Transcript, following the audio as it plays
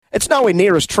It's nowhere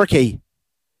near as tricky.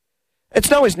 It's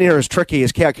nowhere near as tricky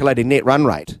as calculating net run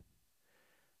rate.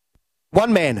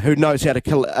 One man who knows how to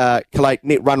calculate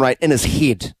net run rate in his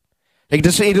head. He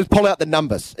just pull out the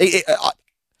numbers.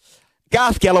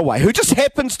 Garth Gallaway, who just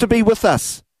happens to be with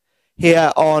us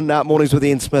here on Mornings with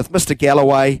Ian Smith. Mr.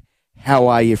 Gallaway, how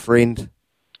are you, friend?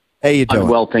 How you doing? I'm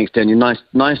well, thanks, Daniel.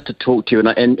 Nice to talk to you.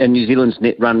 And New Zealand's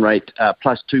net run rate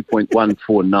plus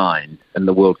 2.149 in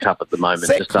the World Cup at the moment.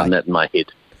 Exactly. Just done that in my head.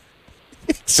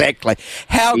 Exactly.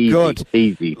 How easy, good.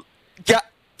 Easy.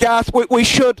 Garth, we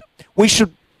should.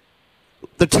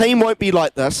 The team won't be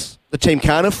like this. The team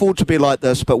can't afford to be like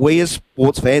this, but we as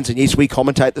sports fans, and yes, we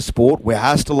commentate the sport, we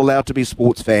are still allowed to be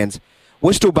sports fans,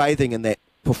 we're still bathing in that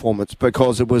performance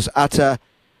because it was utter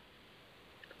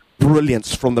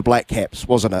brilliance from the Black Caps,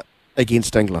 wasn't it,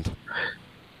 against England?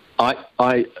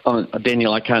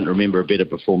 Daniel, I can't remember a better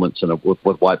performance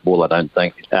with white ball, I don't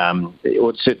think. It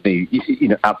was certainly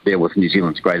up there with New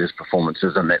Zealand's greatest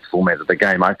performances in that format of the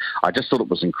game. I just thought it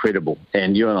was incredible.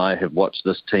 And you and I have watched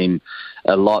this team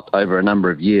a lot over a number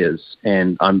of years.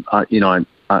 And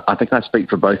I think I speak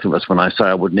for both of us when I say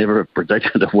I would never have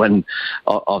predicted a win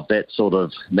of that sort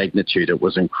of magnitude. It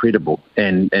was incredible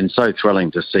and so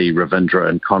thrilling to see Ravindra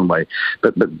and Conway,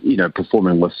 but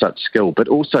performing with such skill. But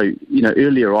also,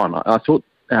 earlier on, I thought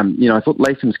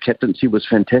Latham's captaincy was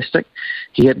fantastic.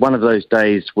 He had one of those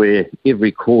days where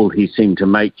every call he seemed to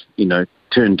make,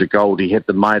 turned to gold. He had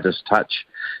the Midas touch.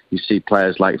 You see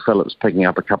players like Phillips picking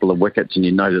up a couple of wickets, and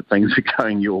you know that things are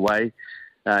going your way.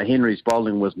 Henry's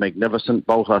bowling was magnificent.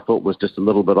 Bolt, I thought, was just a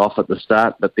little bit off at the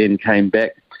start, but then came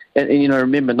back. And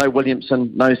remember, no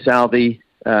Williamson, no Southey,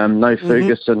 no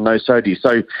Ferguson, no Sodhi.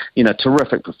 So,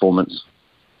 terrific performance.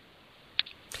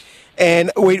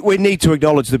 And we need to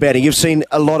acknowledge the batting. You've seen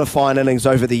a lot of fine innings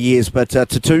over the years, but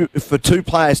for two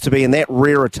players to be in that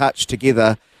rare a touch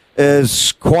together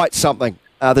is quite something.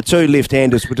 The two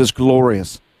left-handers were just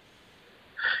glorious.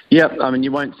 Yeah, I mean,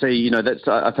 you won't see, that's.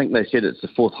 I think they said it's the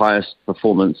fourth highest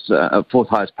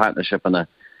partnership in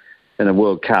a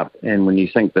World Cup. And when you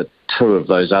think that two of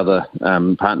those other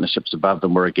partnerships above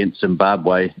them were against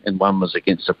Zimbabwe and one was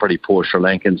against a pretty poor Sri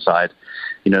Lankan side,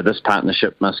 this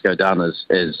partnership must go down as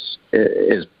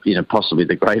possibly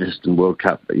the greatest in World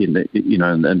Cup,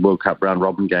 in World Cup round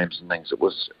robin games and things. It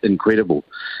was incredible.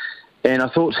 And I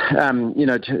thought,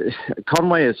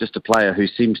 Conway is just a player who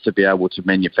seems to be able to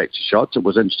manufacture shots. It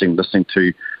was interesting listening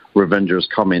to Ravindra's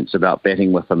comments about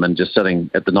batting with him and just sitting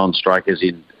at the non-strikers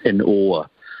in awe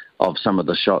of some of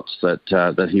the shots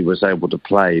that he was able to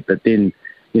play. But then,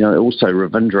 also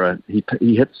Ravindra,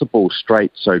 he hits the ball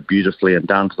straight so beautifully and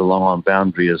down to the long-on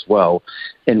boundary as well.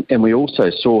 And we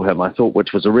also saw him, I thought,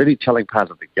 which was a really telling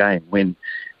part of the game, when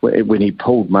he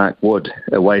pulled Mark Wood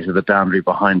away to the boundary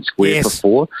behind square for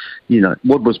four.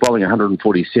 Wood was bowling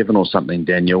 147 or something,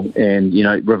 Daniel, and,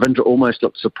 Ravindra almost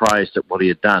looked surprised at what he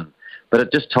had done. But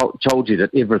it just told you that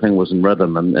everything was in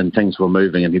rhythm and things were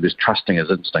moving and he was trusting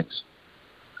his instincts.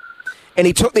 And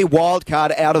he took their wild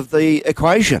card out of the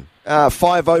equation.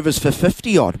 5 overs for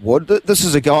 50-odd, Wood. This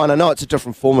is a guy, and I know it's a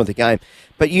different form of the game,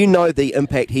 but the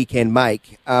impact he can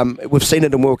make. We've seen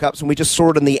it in World Cups, and we just saw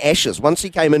it in the Ashes. Once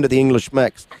he came into the English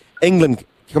mix, England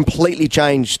completely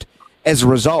changed as a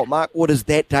result. Mark Wood is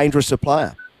that dangerous a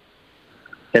player.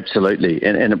 Absolutely,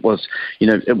 and it was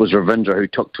Ravindra who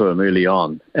took to him early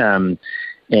on.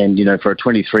 And, for a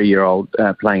 23-year-old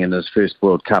playing in his first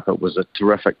World Cup, it was a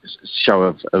terrific show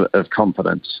of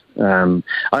confidence. I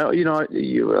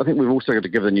think we've also got to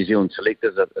give the New Zealand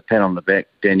selectors a pat on the back,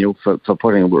 Daniel, for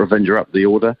putting Ravindra up the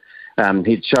order.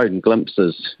 He'd shown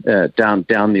glimpses down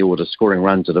the order, scoring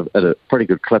runs at a pretty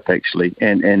good clip, actually,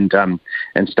 and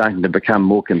starting to become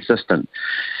more consistent.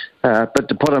 But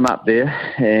to put him up there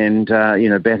and,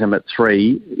 bat him at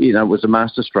 3, was a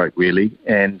masterstroke, really.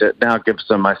 And it now gives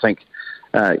them, I think,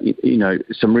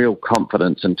 some real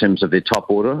confidence in terms of their top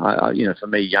order. For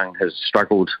me, Young has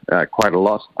struggled quite a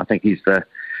lot. I think he's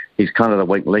kind of the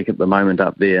weak link at the moment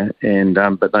up there, and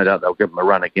but no doubt they'll give him a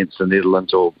run against the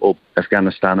Netherlands or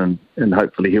Afghanistan, and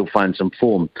hopefully he'll find some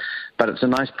form. But it's a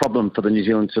nice problem for the New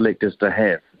Zealand selectors to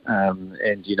have,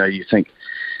 and you think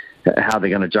how they're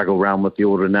going to juggle around with the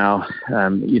order now.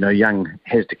 Young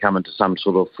has to come into some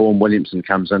sort of form. Williamson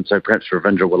comes in, so perhaps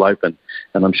Ravindra will open,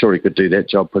 and I'm sure he could do that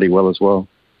job pretty well as well.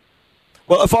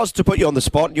 Well, if I was to put you on the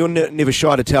spot, you're never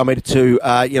shy to tell me to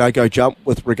go jump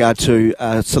with regard to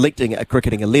selecting a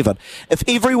cricketing 11. If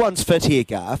everyone's fit here,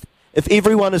 Garth, if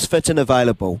everyone is fit and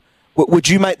available, would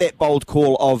you make that bold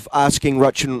call of asking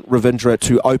Rachin Ravindra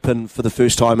to open for the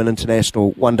first time in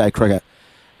international one-day cricket?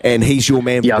 And he's your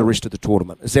man for the rest of the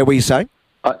tournament. Is that what you're saying?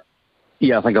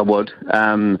 Yeah, I think I would,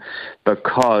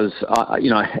 because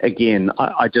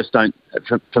I just don't.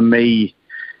 For me,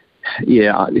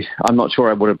 I'm not sure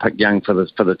I would have picked Young for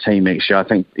the team. Actually, I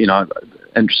think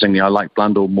interestingly, I like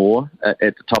Blundell more at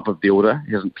the top of the order.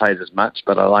 He hasn't played as much,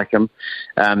 but I like him.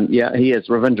 He is.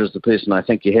 Ravindra is the person I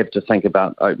think you have to think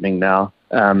about opening now,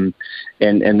 and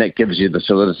that gives you the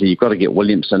solidity. You've got to get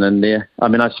Williamson in there. I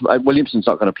mean, Williamson's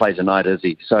not going to play tonight, is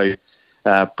he? So.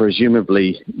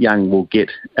 Presumably Young will get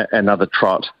another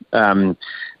trot.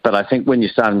 But I think when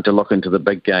you're starting to look into the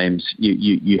big games,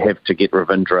 you have to get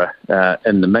Ravindra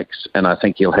in the mix, and I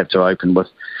think he'll have to open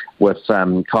with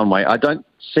Conway. I don't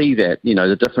see that,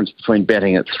 the difference between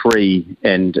batting at 3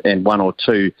 and 1 or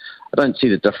 2. I don't see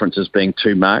the difference as being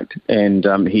too marked, and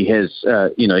he has,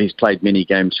 he's played many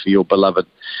games for your beloved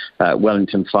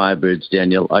Wellington Firebirds,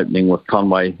 Daniel, opening with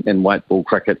Conway in white ball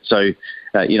cricket. So,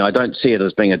 I don't see it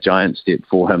as being a giant step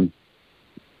for him.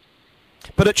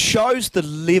 But it shows the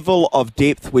level of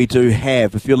depth we do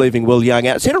have if you're leaving Will Young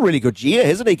out. He's had a really good year,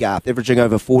 hasn't he, Garth? Averaging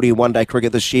over 40 in one-day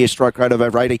cricket this year, strike rate of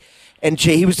over 80. And,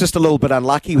 he was just a little bit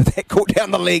unlucky with that caught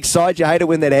down the leg side. You hate it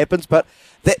when that happens. But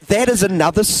that is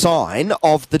another sign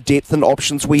of the depth and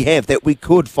options we have, that we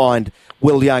could find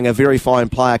Will Young, a very fine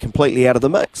player, completely out of the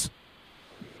mix.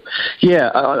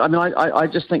 Yeah, I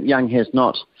just think Young has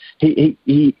not...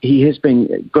 He has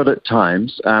been good at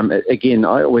times. Again,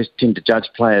 I always tend to judge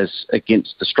players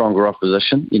against the stronger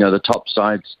opposition. The top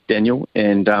sides, Daniel,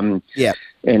 and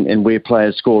where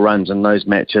players score runs in those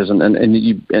matches.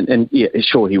 And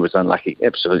sure, he was unlucky.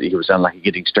 Absolutely, he was unlucky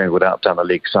getting strangled out down the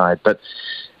leg side. But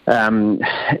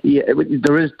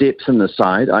there is depth in the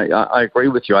side. I agree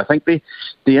with you. I think the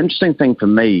interesting thing for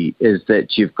me is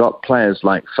that you've got players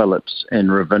like Phillips and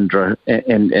Ravindra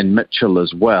and Mitchell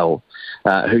as well,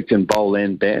 who can bowl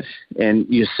and bat. And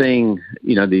you're seeing,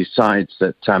 these sides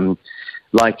that,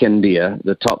 like India,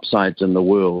 the top sides in the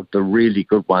world, the really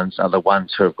good ones are the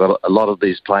ones who have got a lot of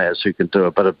these players who can do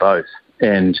a bit of both.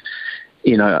 And,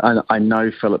 I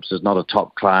know Phillips is not a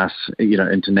top-class,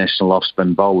 international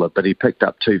off-spin bowler, but he picked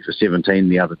up 2 for 17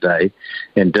 the other day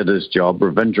and did his job.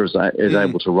 Ravindra is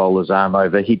able to roll his arm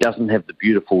over. He doesn't have the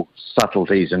beautiful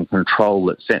subtleties and control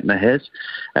that Santner has.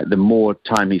 The more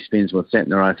time he spends with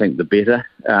Santner, I think, the better.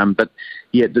 But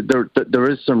there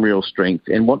is some real strength.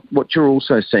 And what you're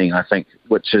also seeing, I think,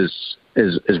 which is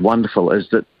wonderful, is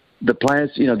that the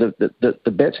players,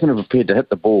 the batsmen are prepared to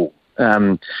hit the ball.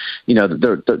 The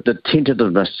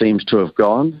tentativeness seems to have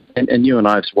gone, and you and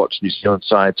I have watched New Zealand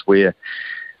sides where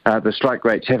the strike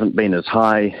rates haven't been as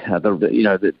high.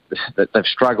 They've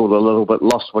struggled a little bit,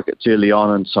 lost wickets early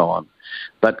on, and so on.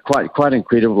 But quite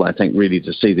incredible, I think, really,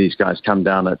 to see these guys come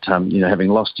down at having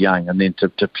lost Young and then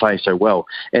to play so well.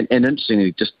 And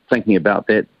interestingly, just thinking about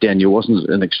that, Daniel, wasn't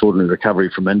an extraordinary recovery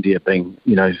from India being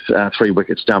 3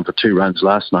 wickets down for 2 runs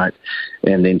last night,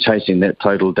 and then chasing that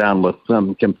total down with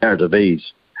comparative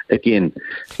ease. Again,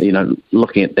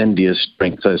 looking at India's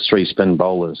strength, those 3 spin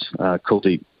bowlers,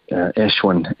 Kuldeep,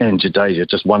 Ashwin, and Jadeja,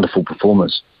 just wonderful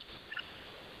performers.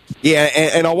 Yeah,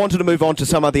 and I wanted to move on to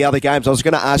some of the other games. I was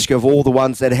going to ask you, of all the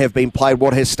ones that have been played,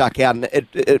 what has stuck out?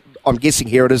 And I'm guessing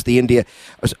here it is the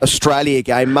India-Australia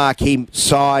game. Marquee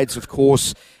sides, of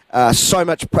course. So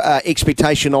much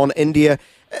expectation on India.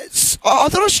 I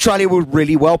thought Australia were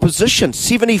really well positioned.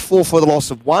 74 for the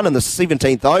loss of 1 in the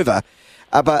 17th over.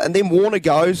 And then Warner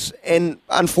goes, and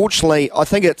unfortunately, I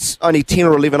think it's only 10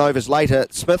 or 11 overs later,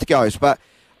 Smith goes. But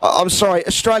I'm sorry,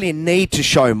 Australia need to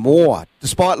show more.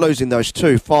 Despite losing those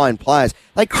 2 fine players,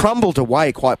 they crumbled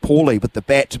away quite poorly with the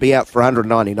bat to be out for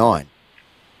 199.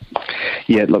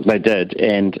 Yeah, look, they did,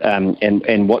 and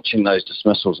watching those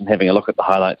dismissals and having a look at the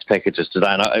highlights packages today,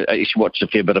 and I actually watched a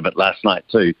fair bit of it last night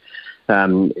too.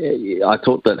 I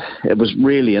thought that it was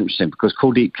really interesting because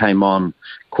Kuldeep came on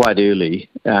quite early,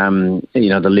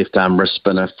 the left arm wrist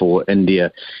spinner for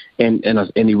India, and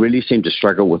he really seemed to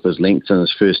struggle with his length in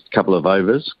his first couple of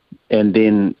overs, and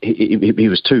then he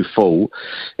was too full,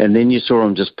 and then you saw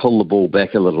him just pull the ball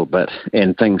back a little bit,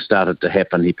 and things started to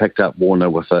happen. He picked up Warner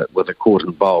with a caught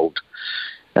and bowled.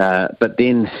 But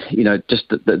then, just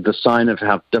the sign of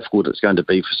how difficult it's going to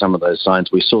be for some of those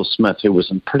signs. We saw Smith, who was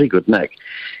in pretty good nick,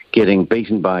 getting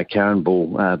beaten by a Karen ball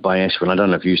by Ashwin. I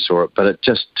don't know if you saw it, but it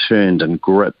just turned and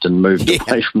gripped and moved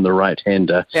away from the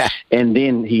right-hander. Yeah. And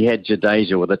then he had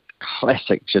Jadeja with a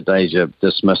classic Jadeja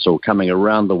dismissal coming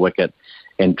around the wicket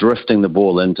and drifting the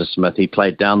ball into Smith. He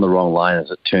played down the wrong line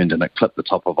as it turned and it clipped the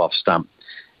top of off stump.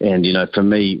 And, for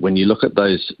me, when you look at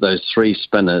those three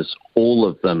spinners, all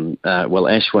of them,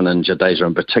 Ashwin and Jadeja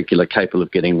in particular, capable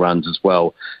of getting runs as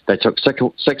well. They took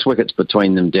six wickets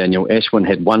between them, Daniel. Ashwin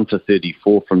had 1 for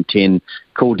 34 from 10,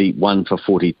 Kuldeep 1 for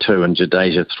 42, and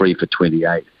Jadeja 3 for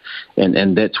 28.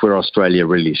 And that's where Australia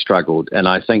really struggled. And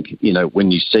I think, when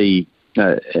you see,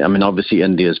 obviously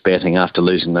India's batting after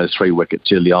losing those 3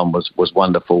 wickets early on was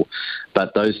wonderful.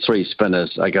 But those 3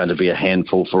 spinners are going to be a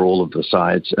handful for all of the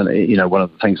sides. And, one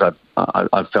of the things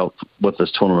I felt with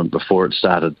this tournament before it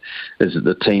started is that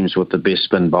the teams with the best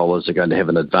spin bowlers are going to have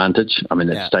an advantage.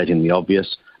 It's stating the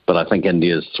obvious, but I think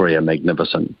India's 3 are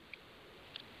magnificent.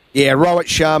 Yeah, Rohit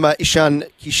Sharma, Ishan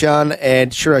Kishan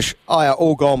and Suresh Iyer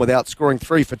all gone without scoring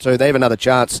 3 for 2. They have another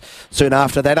chance soon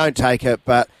after. They don't take it,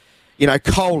 but,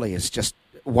 Kohli is just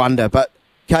wonder. But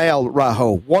KL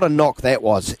Rahul, what a knock that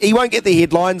was. He won't get the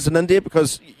headlines in India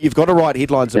because you've got to write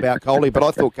headlines about Kohli, but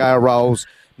I thought KL Rahul's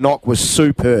knock was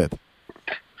superb.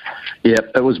 Yeah,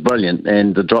 it was brilliant.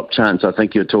 And the drop chance I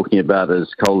think you're talking about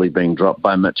is Kohli being dropped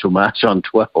by Mitchell Marsh on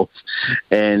 12.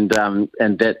 And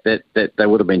that they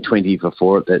would have been 20 for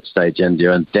 4 at that stage,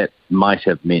 India, and that might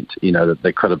have meant, that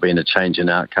there could have been a change in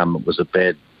outcome. It was a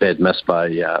bad miss by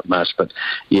Marsh. But,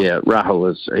 yeah,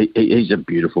 Rahul he's a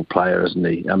beautiful player, isn't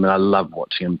he? I love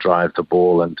watching him drive the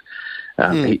ball, and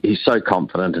he's so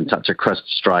confident and such a crisp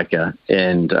striker.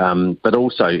 And but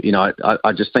also,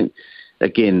 I just think,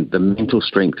 again, the mental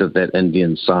strength of that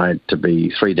Indian side to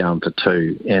be 3 down for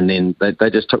 2, and then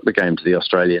they just took the game to the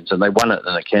Australians, and they won it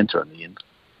in a canter in the end.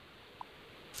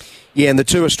 Yeah, and the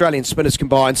 2 Australian spinners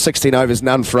combined, 16 overs,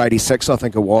 none for 86, I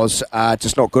think it was.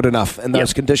 Just not good enough in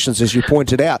those conditions, as you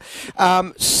pointed out.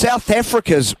 South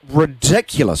Africa's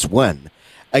ridiculous win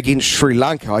against Sri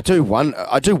Lanka. I do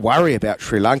worry about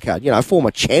Sri Lanka.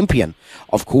 Former champion,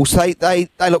 of course. They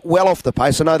look well off the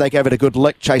pace. I know they gave it a good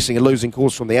lick, chasing a losing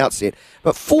course from the outset.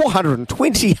 But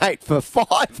 428 for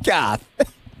 5, Garth.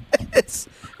 It's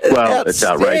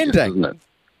outrageous, isn't it?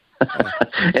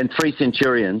 And 3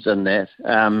 centurions in that.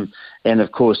 And,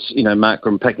 of course,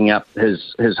 Markram picking up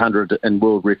his 100 in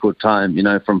world record time,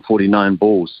 from 49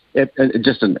 balls.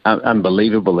 Just an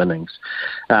unbelievable innings.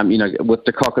 With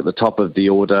de Kock at the top of the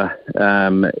order,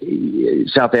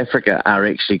 South Africa are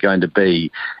actually going to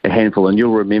be a handful. And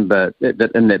you'll remember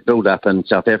that in that build-up in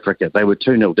South Africa, they were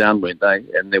 2-0 down, weren't they,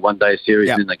 in their one-day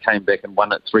series, and they came back and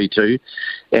won it 3-2.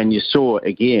 And you saw,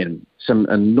 again, some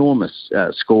enormous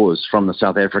scores from the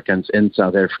South Africans in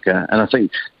South Africa. And I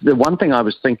think the one thing I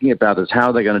was thinking about is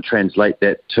how they're going to translate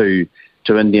that to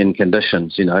Indian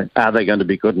conditions. Are they going to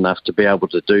be good enough to be able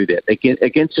to do that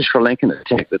against a Sri Lankan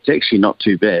attack that's actually not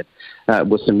too bad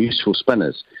with some useful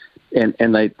spinners?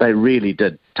 And they really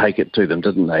did take it to them,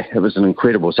 didn't they? It was an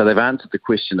incredible. So they've answered the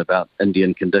question about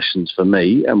Indian conditions for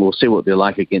me, and we'll see what they're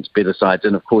like against better sides.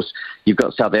 And, of course, you've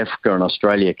got South Africa and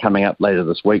Australia coming up later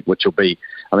this week, which will be,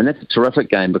 that's a terrific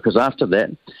game, because after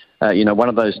that, one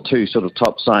of those 2 sort of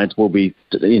top sides will be,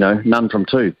 none from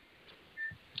 2.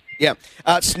 Yeah,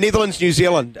 it's Netherlands, New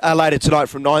Zealand later tonight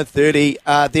from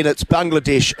 9:30. Then it's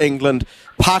Bangladesh, England,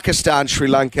 Pakistan, Sri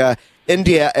Lanka,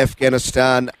 India,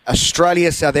 Afghanistan,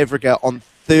 Australia, South Africa on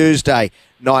Thursday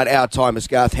night our time, as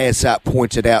Garth has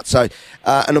pointed out. So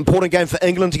an important game for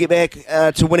England to get back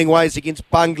to winning ways against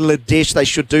Bangladesh. They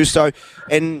should do so.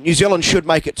 And New Zealand should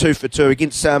make it 2 for 2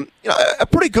 against a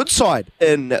pretty good side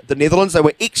in the Netherlands. They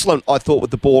were excellent, I thought,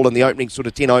 with the ball in the opening sort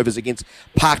of 10 overs against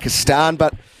Pakistan.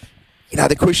 But,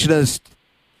 the question is,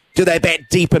 do they bat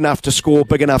deep enough to score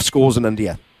big enough scores in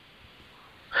India?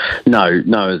 No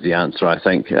is the answer, I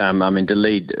think.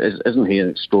 Delede, isn't he an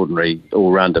extraordinary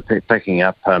all-rounder, picking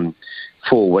up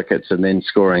 4 wickets and then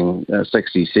scoring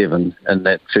 67 in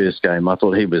that first game? I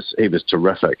thought he was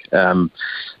terrific.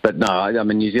 But no,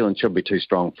 New Zealand should be too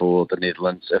strong for the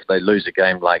Netherlands. If they lose a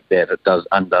game like that, it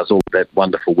undoes all that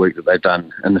wonderful work that they've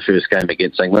done in the first game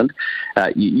against England.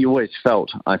 You always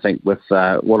felt, I think, with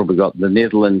what have we got? The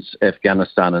Netherlands,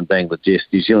 Afghanistan and Bangladesh.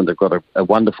 New Zealand have got a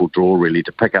wonderful draw, really,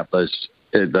 to pick up those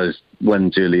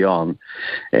wins early on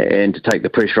and to take the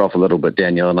pressure off a little bit,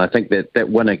 Daniel. And I think that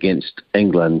win against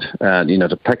England,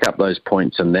 to pick up those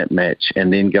points in that match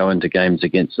and then go into games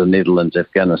against the Netherlands,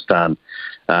 Afghanistan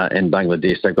and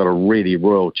Bangladesh, they've got a really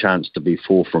royal chance to be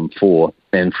 4 from 4.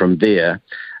 And from there,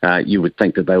 you would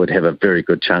think that they would have a very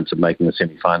good chance of making the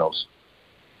semi-finals.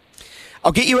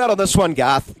 I'll get you out on this one,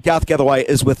 Garth. Garth Gallaway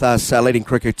is with us, leading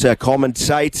cricket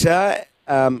commentator.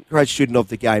 Great student of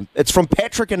the game. It's from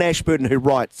Patrick in Ashburton, who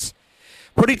writes,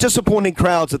 Pretty disappointing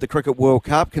crowds at the Cricket World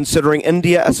Cup, considering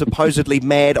India are supposedly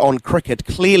mad on cricket.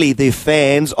 Clearly they're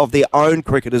fans of their own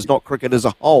cricketers, not cricket as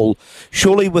a whole.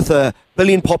 Surely with a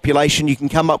billion population you can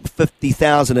come up with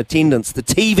 50,000 attendance. The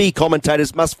TV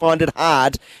commentators must find it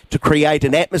hard to create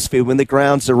an atmosphere when the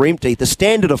grounds are empty. The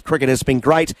standard of cricket has been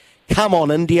great. Come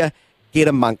on, India, get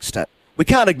amongst it. We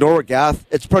can't ignore it, Garth.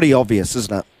 It's pretty obvious,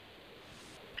 isn't it?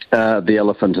 The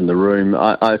elephant in the room.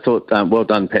 I thought, well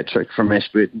done, Patrick, from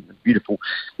Ashburton, beautiful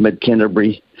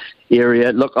mid-Canterbury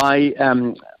area. Look, I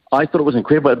thought it was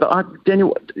incredible. But,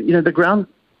 Daniel, the ground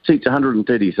seats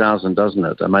 130,000, doesn't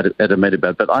it, at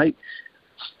Ahmedabad? But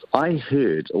I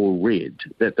heard or read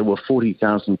that there were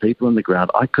 40,000 people in the ground.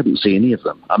 I couldn't see any of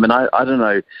them. I mean, I don't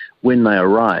know when they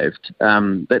arrived.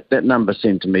 That number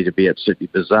seemed to me to be absolutely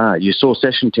bizarre. You saw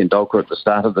Sachin Tendulkar at the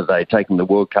start of the day taking the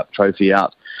World Cup trophy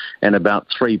out and about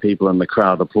 3 people in the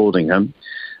crowd applauding him.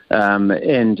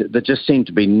 And there just seemed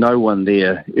to be no one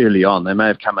there early on. They may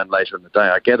have come in later in the day.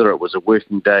 I gather it was a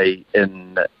working day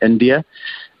in India.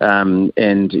 And,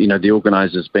 the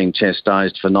organisers being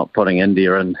chastised for not putting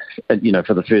India in,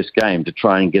 for the first game to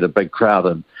try and get a big crowd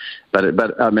in. But it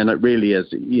really is,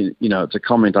 it's a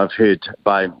comment I've heard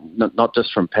by, not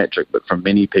just from Patrick, but from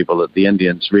many people, that the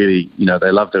Indians really,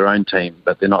 they love their own team,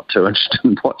 but they're not too interested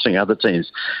in watching other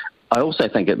teams. I also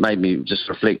think it made me just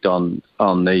reflect on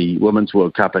the Women's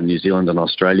World Cup in New Zealand and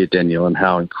Australia, Daniel, and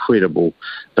how incredible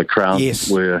the crowds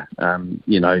were.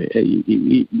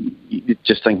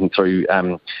 Just thinking through,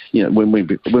 when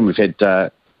we've had.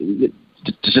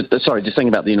 Just thinking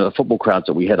about the football crowds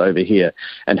that we had over here,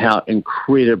 and how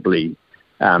incredibly,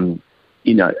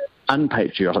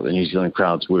 unpatriotic the New Zealand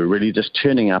crowds were, really just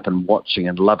turning up and watching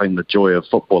and loving the joy of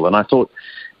football. And I thought,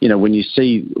 when you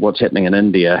see what's happening in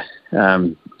India.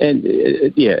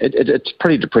 It's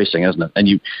pretty depressing, isn't it? And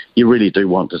you really do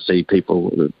want to see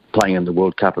people playing in the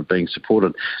World Cup and being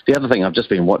supported. The other thing I've just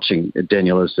been watching,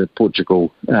 Daniel, is the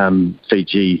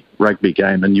Portugal-Fiji rugby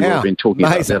game, and you have been talking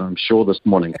about that, I'm sure, this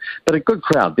morning. But a good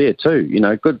crowd there too.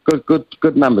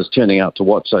 Good numbers turning out to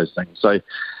watch those things. So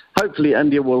hopefully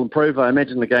India will improve. I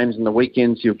imagine the games on the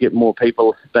weekends you'll get more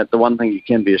people. But the one thing you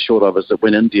can be assured of is that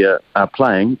when India are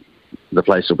playing, the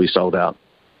place will be sold out.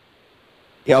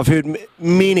 Yeah, I've heard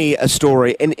many a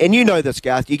story, and you know this,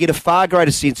 Garth, you get a far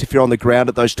greater sense if you're on the ground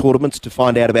at those tournaments to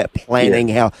find out about planning,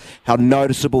 how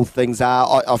noticeable things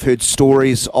are. I've heard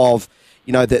stories of,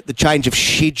 that the change of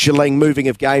scheduling, moving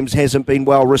of games hasn't been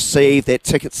well received, that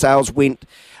ticket sales went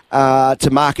to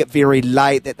market very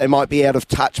late, that they might be out of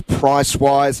touch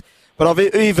price-wise. But I've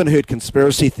even heard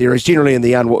conspiracy theories, generally in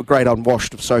the great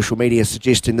unwashed of social media,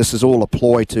 suggesting this is all a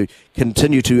ploy to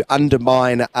continue to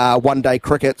undermine one-day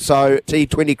cricket. So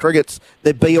T20 cricket's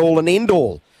the be-all and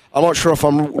end-all. I'm not sure if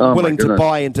I'm willing to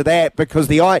buy into that, because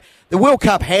the World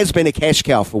Cup has been a cash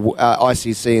cow for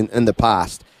ICC in the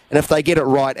past. And if they get it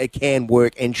right, it can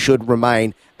work and should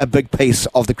remain a big piece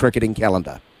of the cricketing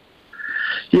calendar.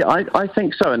 Yeah, I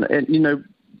think so.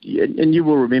 And you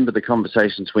will remember the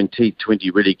conversations when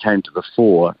T20 really came to the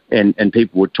fore, and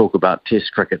people would talk about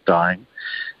Test cricket dying,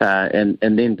 and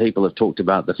then people have talked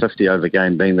about the 50-over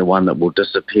game being the one that will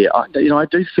disappear. I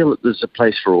do feel that there's a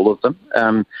place for all of them.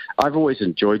 I've always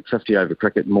enjoyed 50-over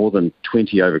cricket more than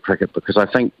 20-over cricket, because I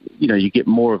think you get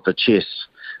more of the chess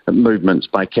movements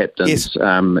by captains. Yes.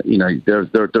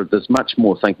 There's much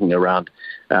more thinking around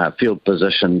field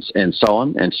positions and so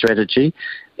on, and strategy.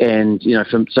 And,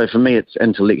 for me, it's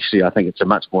intellectually, I think it's a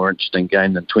much more interesting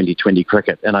game than 2020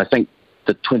 cricket. And I think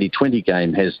the 2020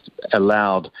 game has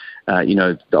allowed,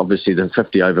 obviously the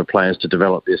 50-over players to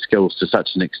develop their skills to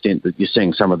such an extent that you're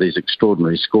seeing some of these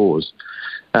extraordinary scores.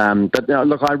 But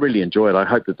look, I really enjoy it. I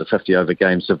hope that the 50-over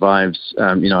game survives.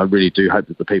 I really do hope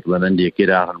that the people in India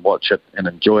get out and watch it and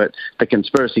enjoy it. The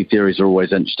conspiracy theories are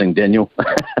always interesting, Daniel.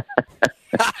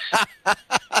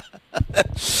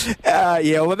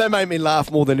 Well, that made me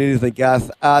laugh more than anything,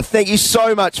 Garth. Thank you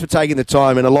so much for taking the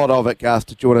time, and a lot of it, Garth,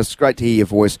 to join us. Great to hear your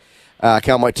voice.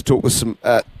 Can't wait to talk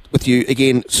with you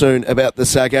again soon about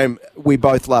this game we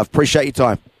both love. Appreciate your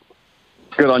time.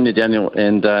 Good on you, Daniel,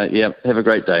 and have a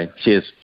great day. Cheers.